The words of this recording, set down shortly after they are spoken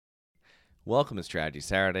Welcome to Strategy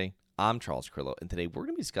Saturday. I'm Charles Crillo, and today we're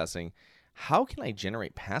going to be discussing how can I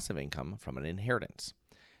generate passive income from an inheritance.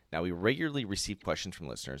 Now, we regularly receive questions from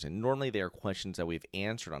listeners, and normally they are questions that we've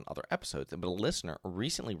answered on other episodes, but a listener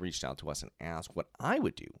recently reached out to us and asked what I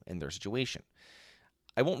would do in their situation.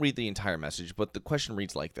 I won't read the entire message, but the question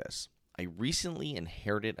reads like this. I recently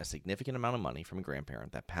inherited a significant amount of money from a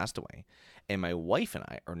grandparent that passed away, and my wife and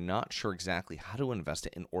I are not sure exactly how to invest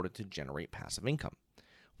it in order to generate passive income.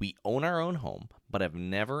 We own our own home, but have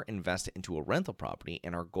never invested into a rental property,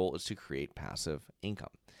 and our goal is to create passive income.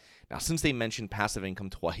 Now, since they mentioned passive income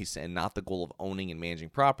twice and not the goal of owning and managing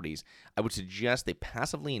properties, I would suggest they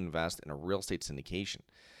passively invest in a real estate syndication.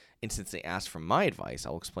 And since they asked for my advice,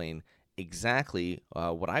 I'll explain exactly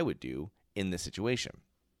what I would do in this situation.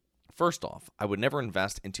 First off, I would never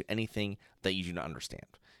invest into anything that you do not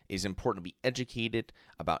understand. It is important to be educated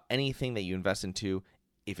about anything that you invest into.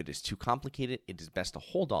 If it is too complicated, it is best to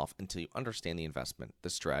hold off until you understand the investment, the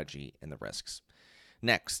strategy, and the risks.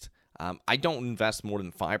 Next, I don't invest more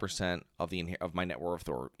than 5% of my net worth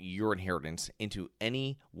or your inheritance into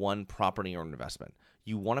any one property or investment.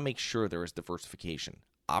 You want to make sure there is diversification,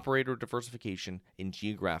 operator diversification, and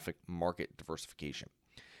geographic market diversification.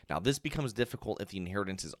 Now, this becomes difficult if the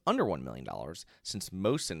inheritance is under $1 million, since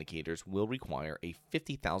most syndicators will require a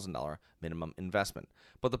 $50,000 minimum investment.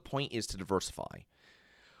 But the point is to diversify.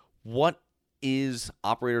 What is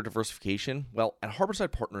operator diversification? Well, at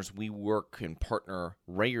Harborside Partners, we work and partner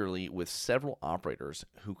regularly with several operators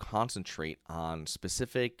who concentrate on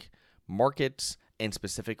specific markets and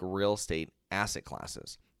specific real estate asset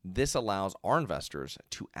classes. This allows our investors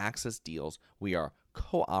to access deals we are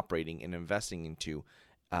co-operating and investing into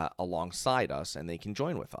alongside us, and they can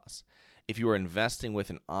join with us. If you are investing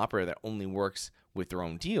with an operator that only works with their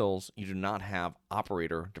own deals, you do not have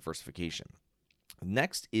operator diversification.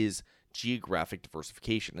 Next is geographic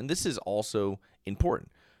diversification, and this is also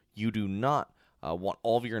important. You do not want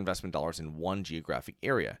all of your investment dollars in one geographic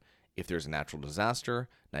area. If there's a natural disaster,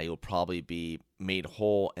 now you'll probably be made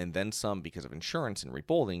whole and then some because of insurance and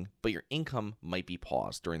rebuilding, but your income might be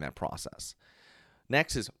paused during that process.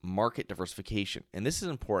 Next is market diversification, and this is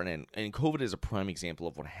important, and COVID is a prime example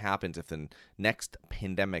of what happens if the next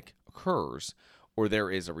pandemic occurs or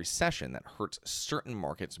there is a recession that hurts certain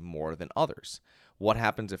markets more than others. What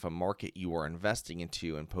happens if a market you are investing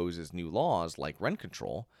into imposes new laws like rent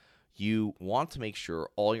control? You want to make sure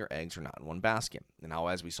all your eggs are not in one basket. Now,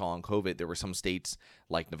 as we saw in COVID, there were some states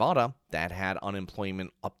like Nevada that had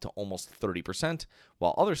unemployment up to almost 30%,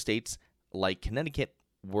 while other states like Connecticut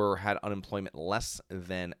had unemployment less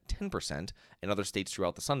than 10%, and other states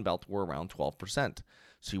throughout the Sun Belt were around 12%.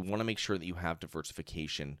 So you want to make sure that you have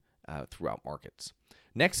diversification throughout markets.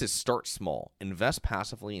 Next is start small. Invest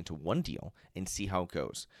passively into one deal and see how it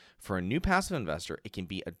goes. For a new passive investor, it can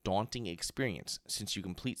be a daunting experience since you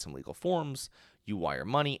complete some legal forms, you wire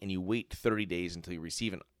money, and you wait 30 days until you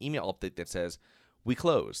receive an email update that says, "We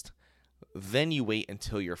closed." Then you wait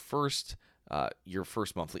until your first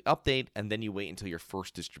monthly update, and then you wait until your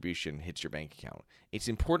first distribution hits your bank account. It's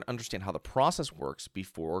important to understand how the process works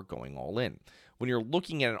before going all in. When you're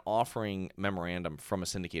looking at an offering memorandum from a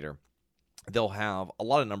syndicator, they'll have a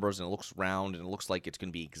lot of numbers, and it looks round, and it looks like it's going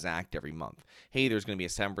to be exact every month. Hey, there's going to be a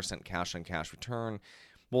 7% cash-on-cash return.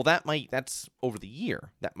 Well, that's over the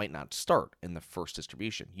year. That might not start in the first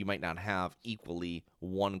distribution. You might not have equally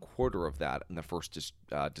 1/4 of that in the first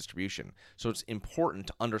distribution. So it's important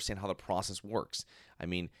to understand how the process works. I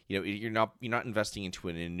mean, you're not investing into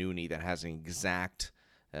an annuity that has an exact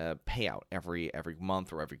payout every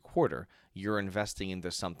month or every quarter. You're investing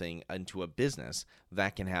into a business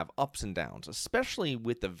that can have ups and downs, especially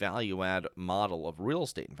with the value add model of real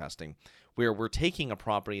estate investing, where we're taking a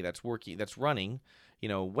property that's running,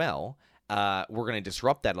 well, we're going to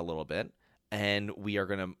disrupt that a little bit, and we are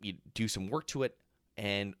going to do some work to it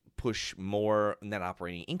and push more net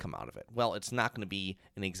operating income out of it. Well, it's not going to be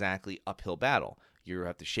an exactly uphill battle. You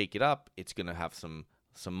have to shake it up. It's going to have some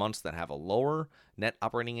months that have a lower net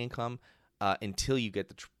operating income until you get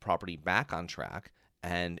the property back on track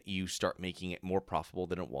and you start making it more profitable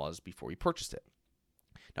than it was before you purchased it.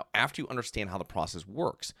 Now, after you understand how the process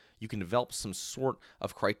works, you can develop some sort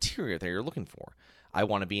of criteria that you're looking for. I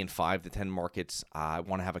want to be in 5 to 10 markets. I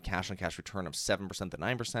want to have a cash-on-cash return of 7% to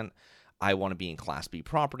 9%. I want to be in Class B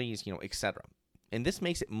properties, etc. And this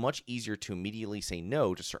makes it much easier to immediately say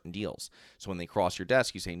no to certain deals. So when they cross your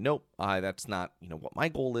desk, you say, nope, that's not what my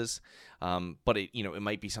goal is. But it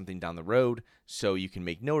might be something down the road. So you can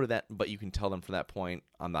make note of that, but you can tell them for that point,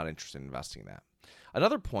 I'm not interested in investing in that.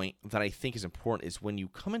 Another point that I think is important is when you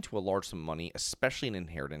come into a large sum of money, especially an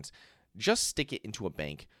inheritance, just stick it into a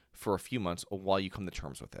bank for a few months while you come to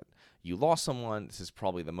terms with it. You lost someone. This is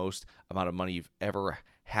probably the most amount of money you've ever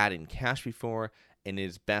had in cash before, and it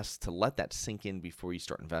is best to let that sink in before you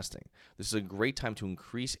start investing. This is a great time to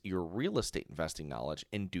increase your real estate investing knowledge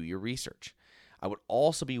and do your research. I would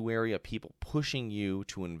also be wary of people pushing you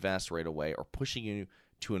to invest right away or pushing you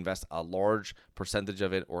to invest a large percentage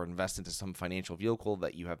of it or invest into some financial vehicle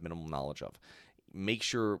that you have minimal knowledge of. Make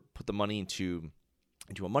sure, put the money into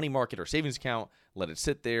a money market or savings account, let it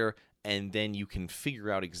sit there, and then you can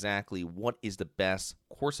figure out exactly what is the best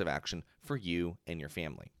course of action for you and your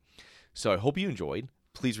family. So I hope you enjoyed.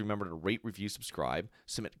 Please remember to rate, review, subscribe,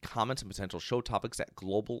 submit comments and potential show topics at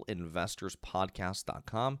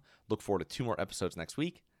globalinvestorspodcast.com. Look forward to 2 more episodes next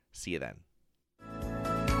week. See you then.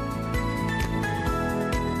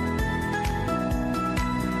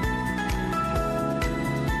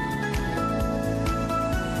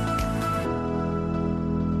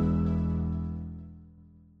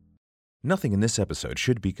 Nothing in this episode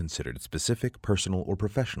should be considered specific, personal, or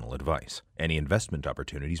professional advice. Any investment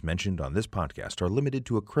opportunities mentioned on this podcast are limited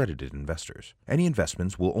to accredited investors. Any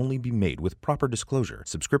investments will only be made with proper disclosure,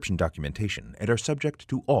 subscription documentation, and are subject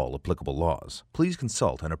to all applicable laws. Please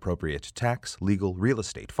consult an appropriate tax, legal, real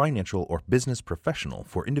estate, financial, or business professional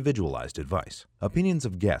for individualized advice. Opinions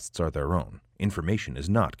of guests are their own. Information is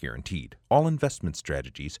not guaranteed. All investment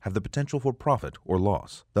strategies have the potential for profit or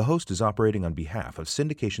loss. The host is operating on behalf of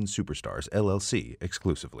Syndication Superstars, LLC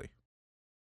exclusively.